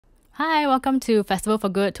Hi, welcome to Festival for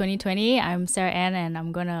Good 2020. I'm Sarah Ann and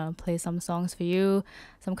I'm gonna play some songs for you,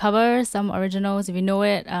 some covers, some originals. If you know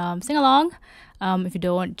it, sing along. If you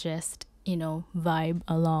don't, just, vibe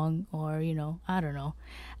along or, I don't know.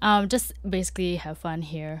 Just basically have fun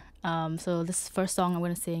here. So this first song I'm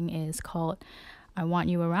gonna sing is called I Want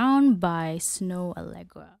You Around by Snow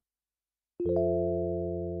Allegra.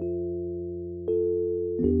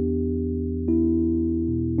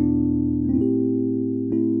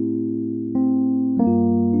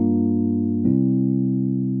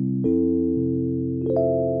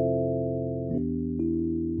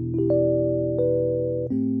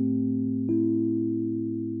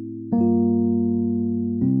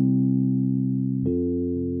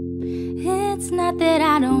 It's not that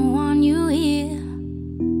I don't want you here.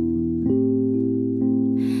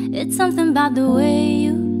 It's something about the way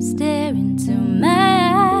you stare into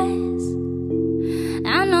my eyes.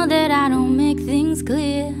 I know that I don't make things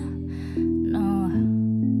clear. No,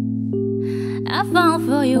 I fall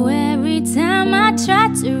for you every time I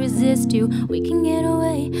try to resist you. We can get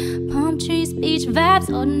away. Palm trees, beach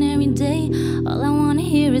vibes, ordinary day. All I wanna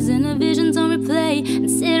hear is in the visions on replay and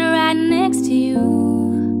sit right next to you.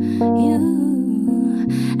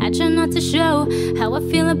 I try not to show how I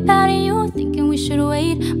feel about you, thinking we should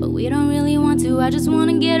wait, but we don't really want to. I just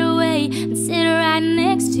wanna get away and sit right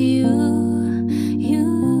next to you.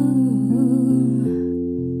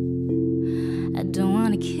 I don't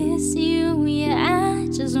wanna kiss you, yeah, I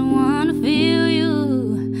just wanna feel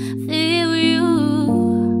you, feel you.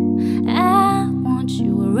 I want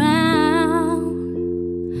you around,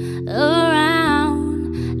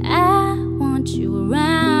 around. I want you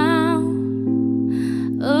around.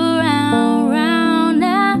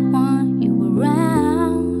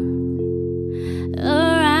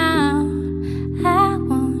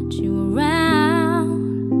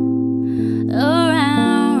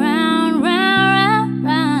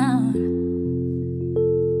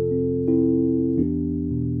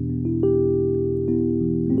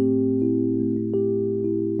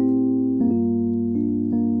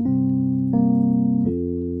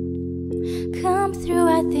 Come through,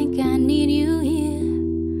 I think I need you here,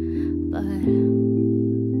 but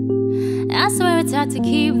I swear it's hard to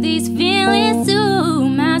keep these feelings to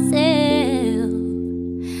myself.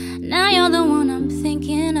 Now you're the one I'm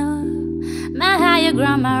thinking of, my higher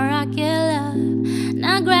ground, my rocket love.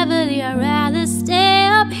 Not gravity, I'd rather stay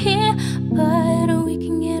up here, but we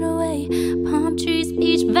can get away. Palm trees,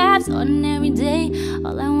 beach vibes, ordinary day.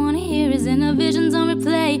 All I wanna hear is in the visions on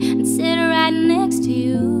replay and sit right next to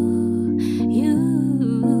you.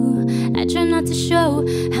 I try not to show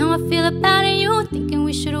how I feel about you, thinking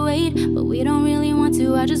we should wait, but we don't really want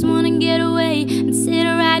to. I just wanna get away and sit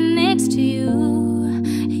right next to you.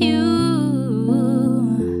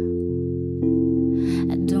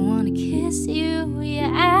 I don't wanna kiss you,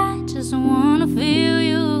 yeah, I just wanna feel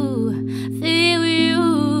you, feel you.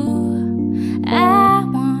 I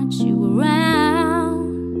want you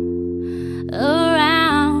around,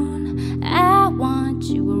 around. I want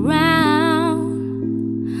you around.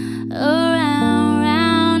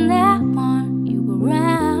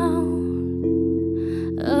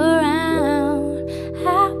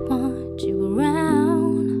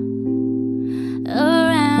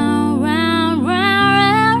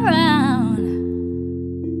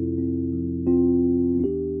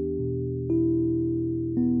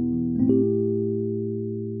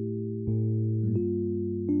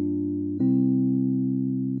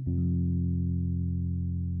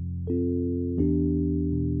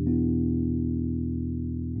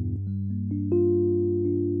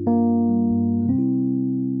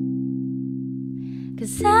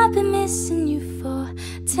 Cause I've been missing you for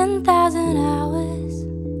 10,000 hours.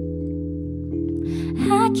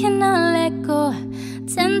 I cannot let go,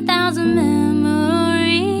 10,000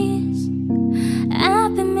 memories.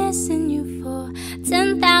 I've been missing you for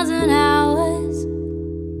 10,000 hours.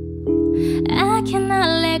 I cannot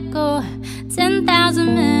let go,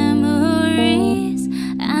 10,000 memories.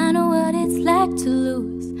 I know what it's like to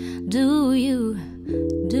lose. Do you?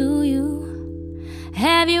 Do you?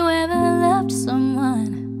 Have you ever loved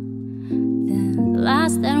someone, then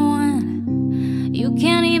lost that one? You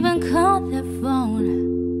can't even call their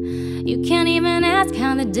phone. You can't even ask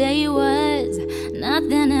how the day was.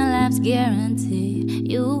 Nothing in life's guaranteed,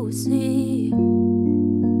 you see.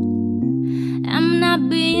 I'm not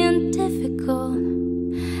being difficult,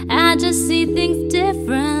 I just see things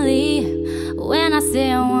differently. When I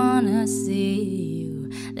say I wanna see you,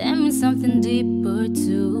 that means something deeper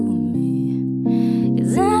to me.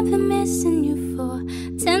 Cause I've been missing you for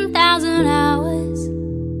 10,000 hours.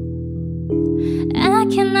 I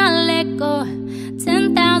cannot let go,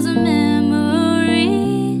 10,000 minutes.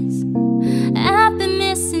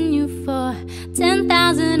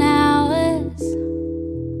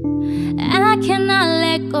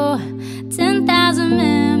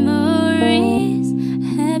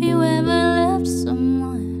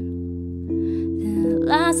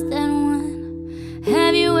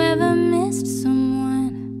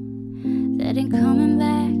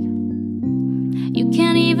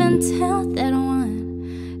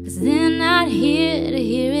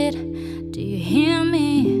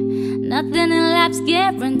 nothing in life's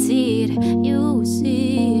guaranteed. You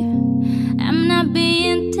see, I'm not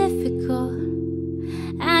being difficult,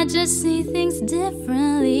 I just see things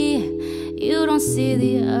differently. You don't see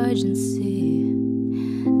the urgency,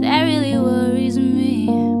 that really worries me.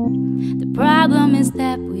 The problem is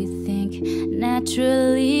that we think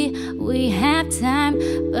naturally we have time,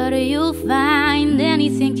 but you'll find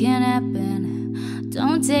anything can happen.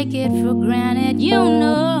 Don't take it for granted. You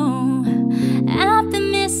know, I've been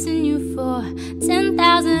missing you for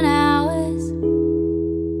 10,000 hours.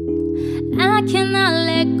 I cannot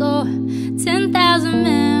let go. 10,000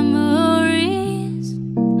 memories.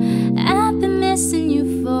 I've been missing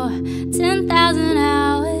you for 10,000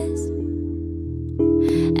 hours.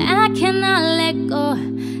 I cannot let go.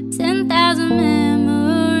 10,000 memories.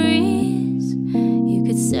 You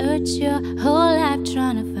could search your whole life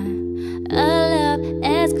trying to find a love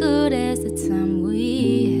as good as the time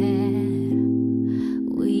we had.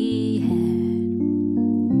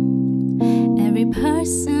 Every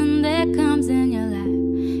person that comes in your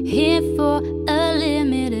life here for a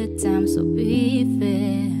limited time, so be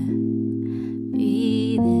fair,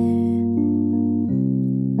 be there.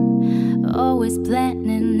 Always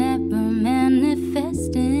planning, never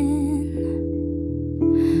manifesting.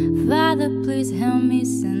 Father, please help me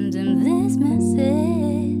send him this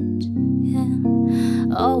message.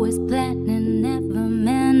 Yeah. Always planning, never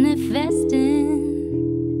manifesting.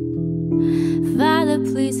 Father,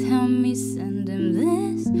 please help me send him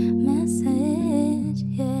this message.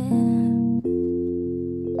 Yeah.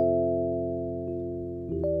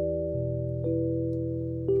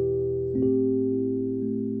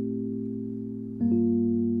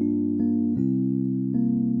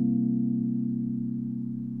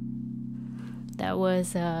 That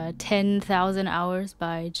was 10,000 Hours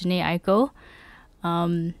by Jhené Aiko.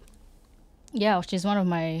 Yeah, she's one of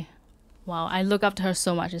my... Wow, I look up to her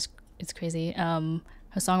so much. It's crazy.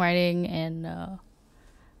 Her songwriting and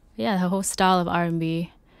yeah, her whole style of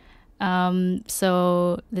R&B.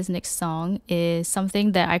 So this next song is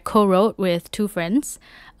something that I co-wrote with two friends,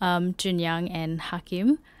 Junyang and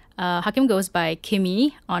Hakim. Hakim goes by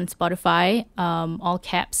Kimmy on Spotify, all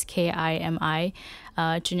caps Kimi.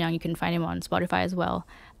 Junyang, you can find him on Spotify as well.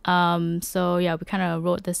 So yeah, we kind of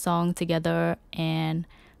wrote this song together, and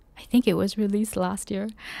I think it was released last year.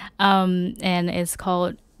 And it's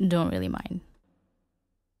called Don't Really Mind.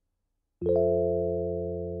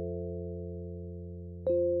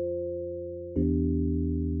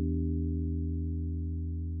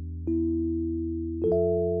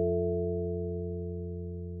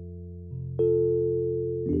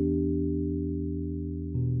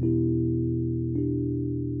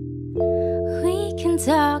 We can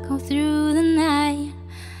talk all through the night.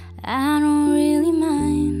 I don't really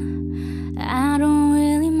mind. I don't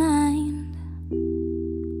really mind.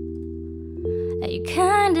 Are you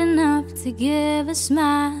kind enough to give a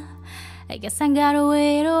smile? I guess I gotta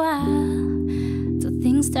wait a while till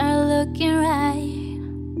things start looking right.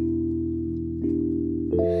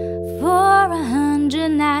 For 100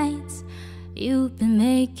 nights you've been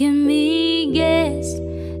making me guess.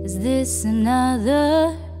 Is this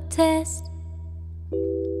another test?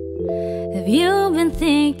 Have you been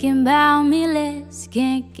thinking about me less?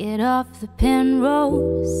 Can't get off the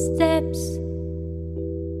Penrose steps.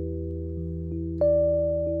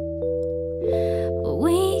 But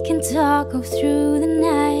we can talk all through the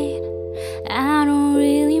night. I don't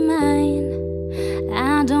really mind.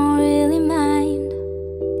 I don't really mind.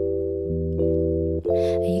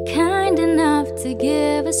 Are you kind enough to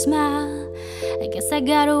give a smile? I guess I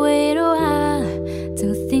gotta wait a while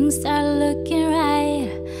till things start looking right.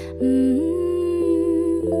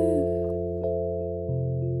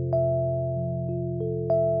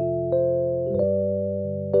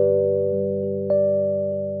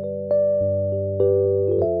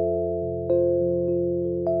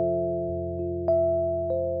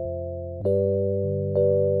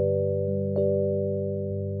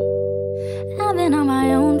 I've been on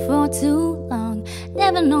my own for too long.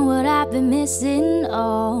 Never know what I've been missing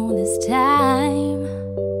all this time.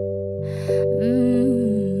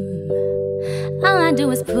 All I do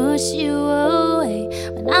is push you away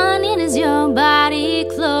when all I need is your body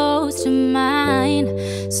close to mine.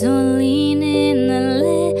 So lean in a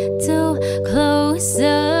little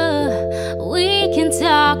closer. We can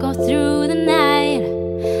talk all through the night.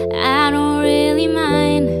 I don't really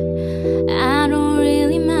mind. I don't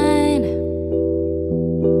really mind.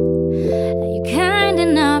 Are you kind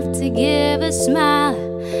enough to give a smile?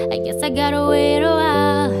 I guess I gotta wait a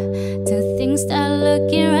while till things start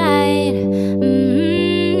looking right.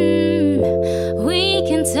 We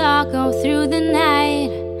can talk all through the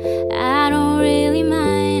night. I don't really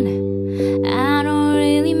mind.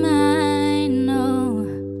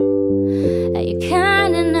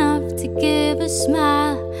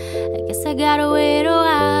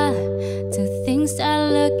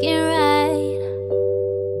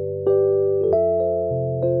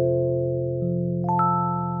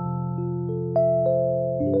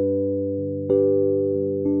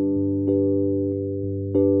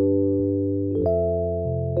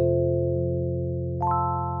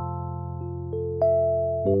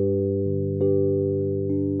 We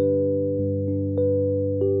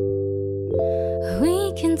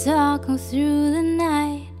can talk all through the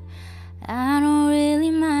night. I don't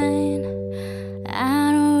really mind.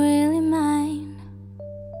 I don't really mind.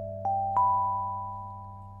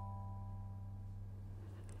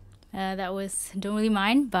 That was Don't Really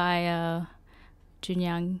Mind by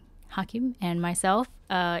Junyang Hakim and myself.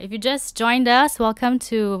 If you just joined us, welcome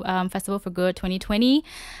to Festival for Good 2020.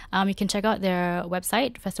 You can check out their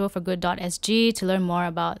website, festivalforgood.sg, to learn more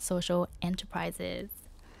about social enterprises.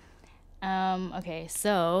 Okay,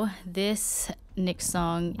 so this next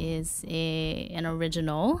song is an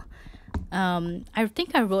original. I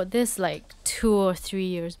think I wrote this like 2 or 3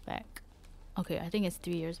 years back. Okay, I think it's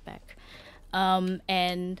 3 years back.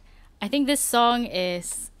 And I think this song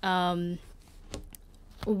is one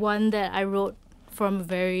that I wrote from a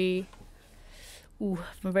very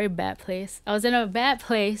bad place. I was in a bad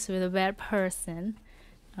place with a bad person.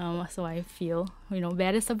 So I feel,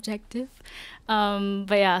 bad is subjective.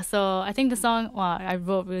 But yeah, so I think the song, I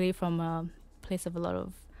wrote really from a place of a lot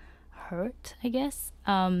of hurt, I guess.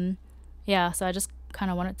 Yeah, so I just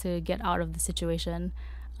kind of wanted to get out of the situation.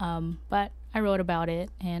 But I wrote about it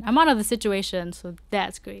and I'm out of the situation, so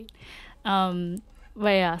that's great. But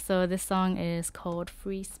yeah, so this song is called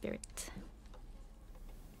Free Spirit.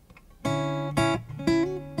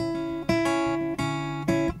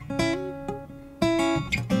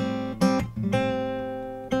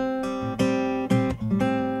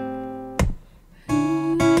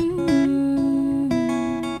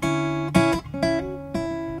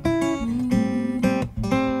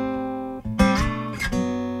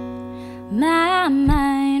 My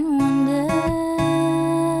mind wanders.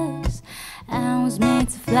 I was made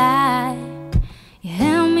to fly. You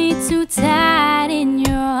held me too tight in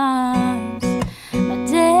your arms. My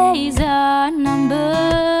days are numbered.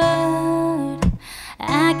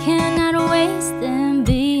 I cannot waste them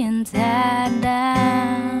being tied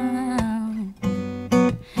down.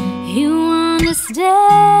 You wanna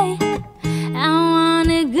stay, I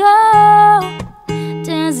wanna go.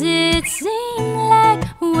 Does it seem like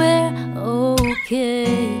we're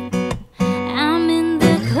okay? I'm in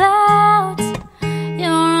the clouds, you're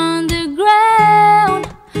on the ground.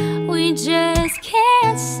 We just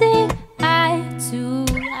can't see eye to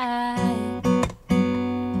eye.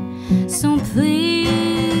 So please,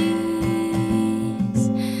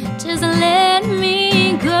 just let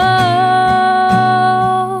me go.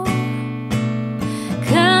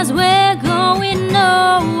 'Cause we're going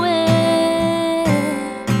nowhere.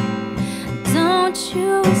 Don't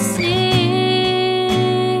you see?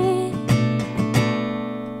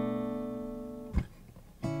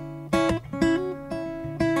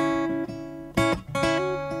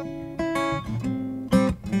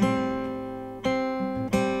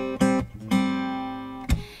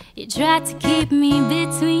 You tried to keep me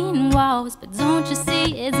between walls, but don't you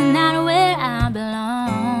see it's not where I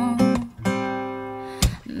belong.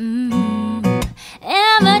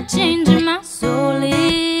 Ever changing, my soul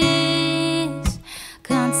is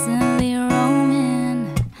constantly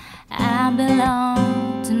roaming. I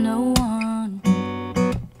belong to no one.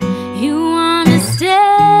 You wanna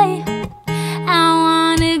stay, I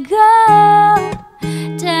wanna go.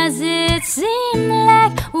 Does it seem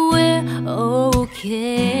like we're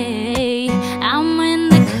okay? I'm in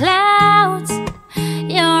the clouds,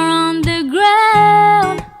 you're on the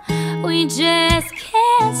ground. We just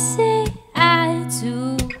can't see eye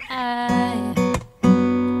to eye.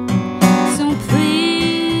 So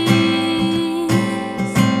please,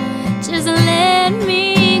 just let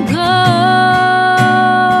me go.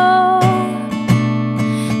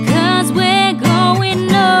 'Cause we're going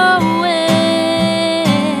nowhere.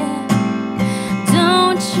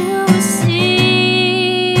 Don't you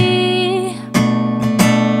see?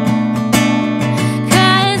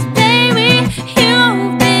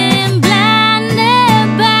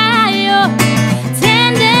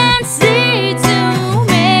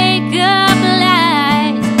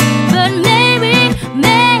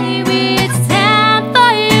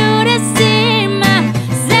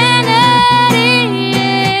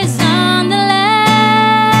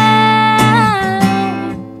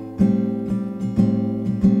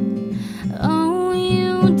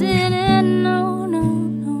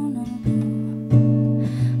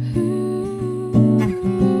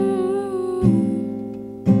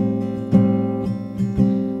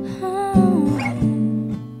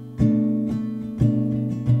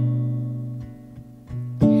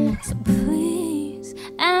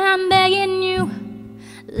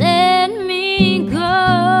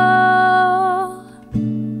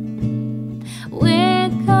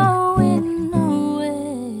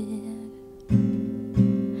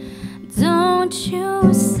 Don't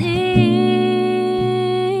you see?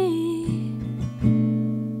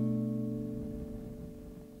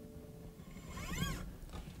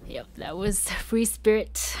 Yep, that was Free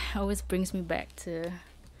Spirit. Always brings me back to,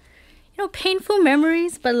 painful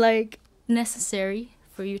memories, but like necessary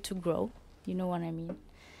for you to grow. You know what I mean?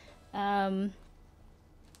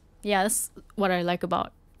 Yeah, that's what I like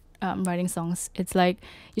about writing songs. It's like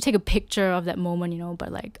you take a picture of that moment, but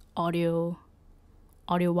like audio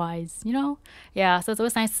wise, Yeah, so it's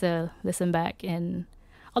always nice to listen back, and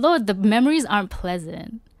although the memories aren't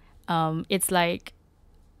pleasant, it's like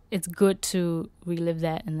it's good to relive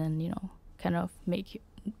that and then, kind of make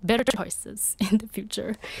better choices in the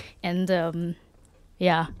future. And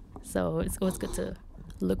yeah, so it's always good to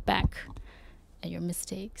look back at your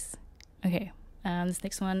mistakes. Okay, this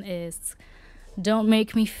next one is Don't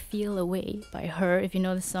Make Me Feel Away by Her. If you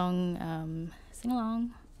know the song, sing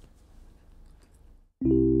along.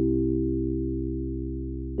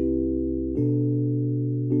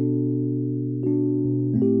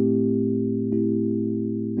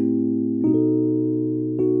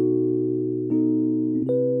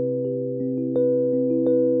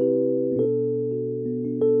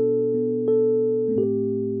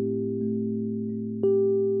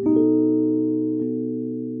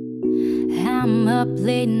 I'm up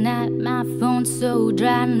late night, my phone's so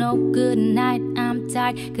dry, no good night, I'm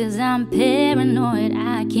tired, cause I'm paranoid,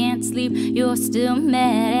 I can't sleep, you're still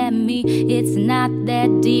mad at me, it's not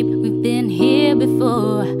that deep, we've been here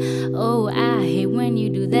before, oh, I hate when you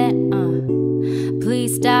do that,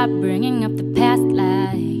 please stop bringing up the past,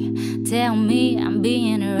 like, tell me I'm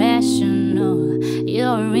being irrational,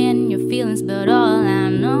 you're in your feelings, but all I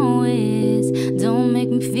know is, don't make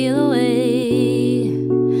me feel away.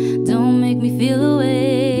 Don't make me feel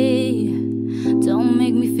away. Don't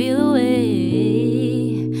make me feel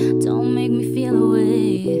away. Don't make me feel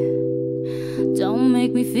away. Don't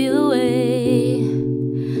make me feel away.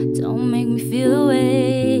 Don't make me feel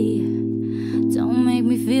away. Don't make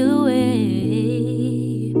me feel away.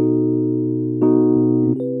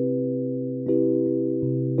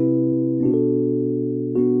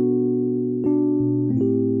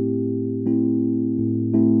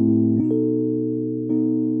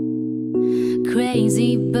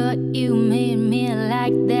 Crazy, but you made me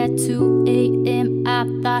like that. 2 a.m. I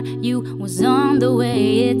thought you was on the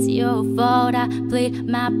way. It's your fault, I played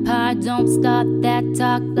my part. Don't start that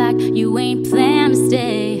talk like you ain't planned to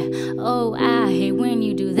stay. Oh, I hate when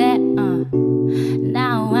you do that,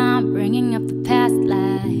 Now I'm bringing up the past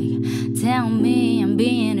like, tell me I'm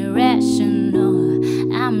being irrational.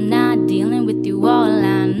 I'm not dealing with you, all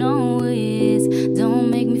I know is, don't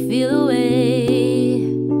make me feel away.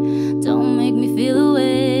 Don't make me feel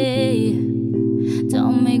away.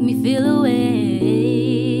 Don't make me feel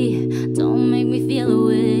away. Don't make me feel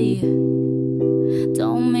away.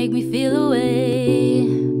 Don't make me feel away.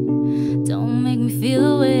 Don't make me feel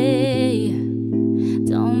away.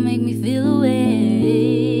 Don't make me feel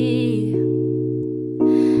away.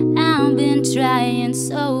 I've been trying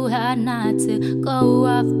so hard not to go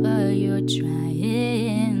off, but you're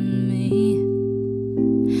trying me.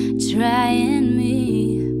 Trying me.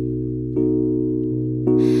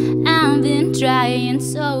 I've been trying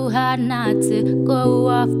so hard not to go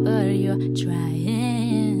off, but you're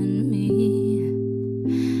trying me,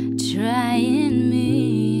 trying me.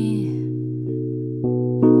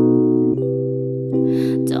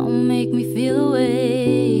 Don't make me feel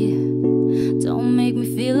away. Don't make me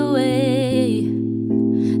feel away.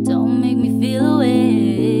 Don't make me feel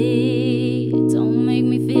away. Don't make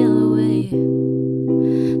me feel away.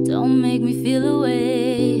 Don't make me feel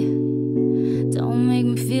away. Don't make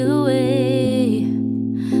me feel away.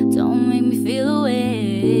 Don't make me feel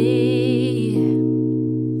away.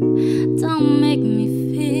 Don't make me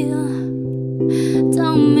feel.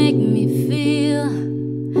 Don't make me feel.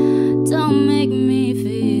 Don't make me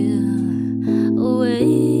feel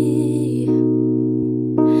away.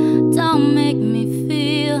 Don't make me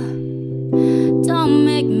feel. Don't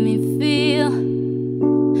make me feel.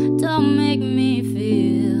 Don't make me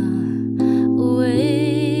feel away.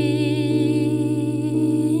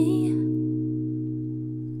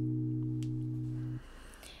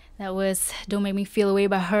 That was Don't Make Me Feel Away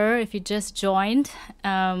by Her. If you just joined,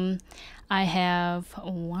 I have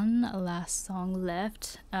one last song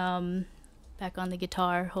left. Back on the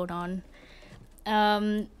guitar, hold on.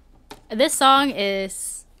 This song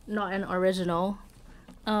is not an original,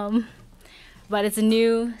 but it's a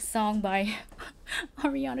new song by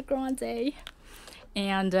Ariana Grande.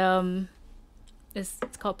 And it's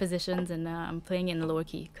called Positions, and I'm playing it in the lower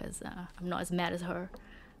key because I'm not as mad as her.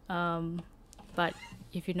 But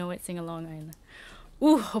if you know it, sing along, and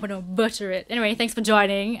Ooh, hope I don't butcher it. Anyway, thanks for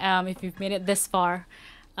joining. If you've made it this far,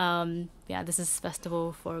 yeah, this is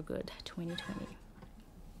Festival for Good 2020.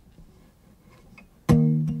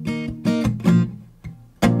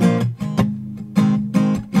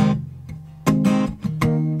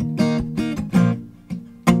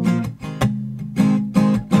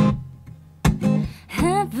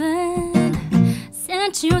 Heaven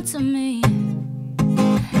sent you to me.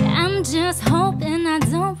 I'm just hoping I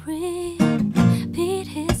don't repeat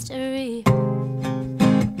history.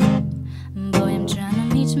 Boy, I'm trying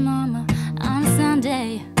to meet your mama on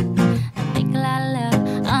Sunday, make a lot of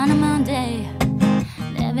love on a Monday.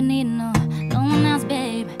 Never need no one else,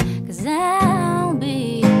 babe, 'cause I'll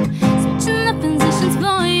be switching the positions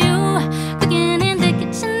for you, cooking in the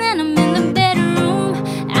kitchen and I'm in the bedroom.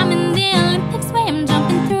 I'm in the Olympics where I'm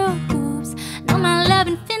jumping through hoops. No, my love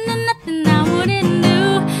and feeling nothing I wouldn't do,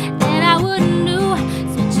 that I wouldn't do.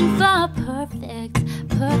 Switching for perfect,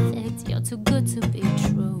 perfect. You're too good to be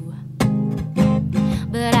true.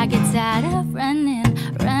 But I get tired of running,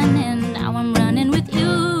 running. Now I'm running with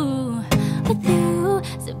you, with you.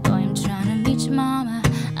 So boy, I'm trying to meet your mama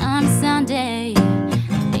on Sunday,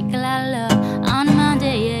 make a lot of love on a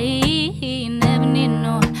Monday. Never need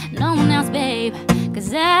no one else, babe,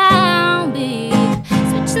 'cause I'll be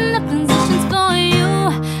switching the positions for you,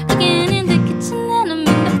 cooking in the kitchen and I'm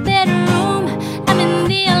in the bedroom. I'm in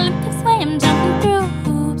the Olympics where I'm jumping through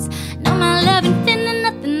hoops. No, my love and feeling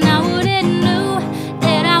nothing I wouldn't do,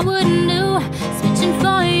 that I wouldn't do. Switching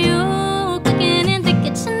for you, cooking in the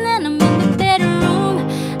kitchen and I'm in the bedroom.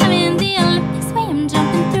 I'm in the Olympics where I'm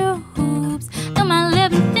jumping through hoops. No, my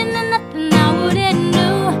love and feeling nothing I wouldn't do,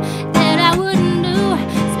 that I wouldn't do.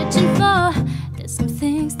 Switching for, there's some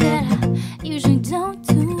things that I usually don't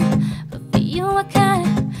do, but for you I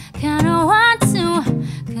kinda want to,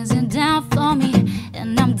 'cause you're down for me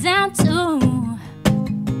and I'm down too.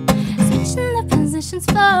 Switching the positions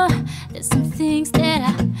for, there's some things that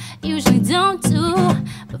I usually don't do,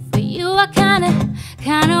 but for you I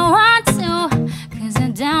kinda want to, 'cause you're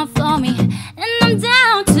down for me and I'm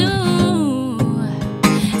down too.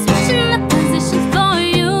 Switching the positions for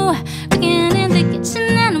you, cooking in the kitchen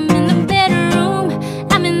and I'm in the bedroom.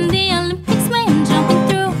 I'm in the Olympics where I'm jumping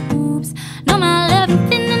through hoops. No, my love and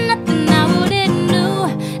feeling nothing I wouldn't do,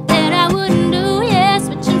 that I wouldn't do. Yeah,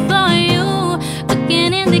 switching for you,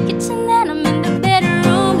 cooking in the kitchen and I'm in the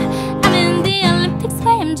bedroom. I'm in the Olympics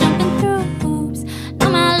where I'm jumping through hoops. No,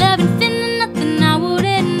 my love and feeling nothing I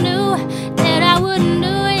wouldn't do, that I wouldn't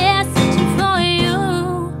do. Yeah, switching for you.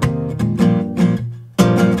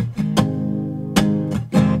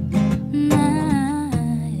 Nah,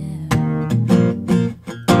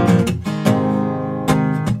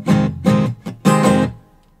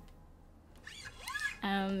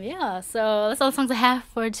 Yeah, so that's all the songs I have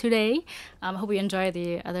for today. I hope you enjoy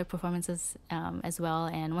the other performances as well.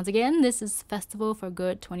 And once again, this is Festival for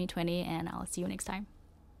Good 2020, and I'll see you next time.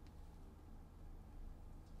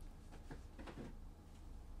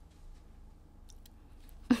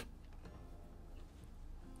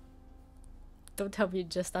 Don't tell me you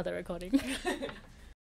just started recording.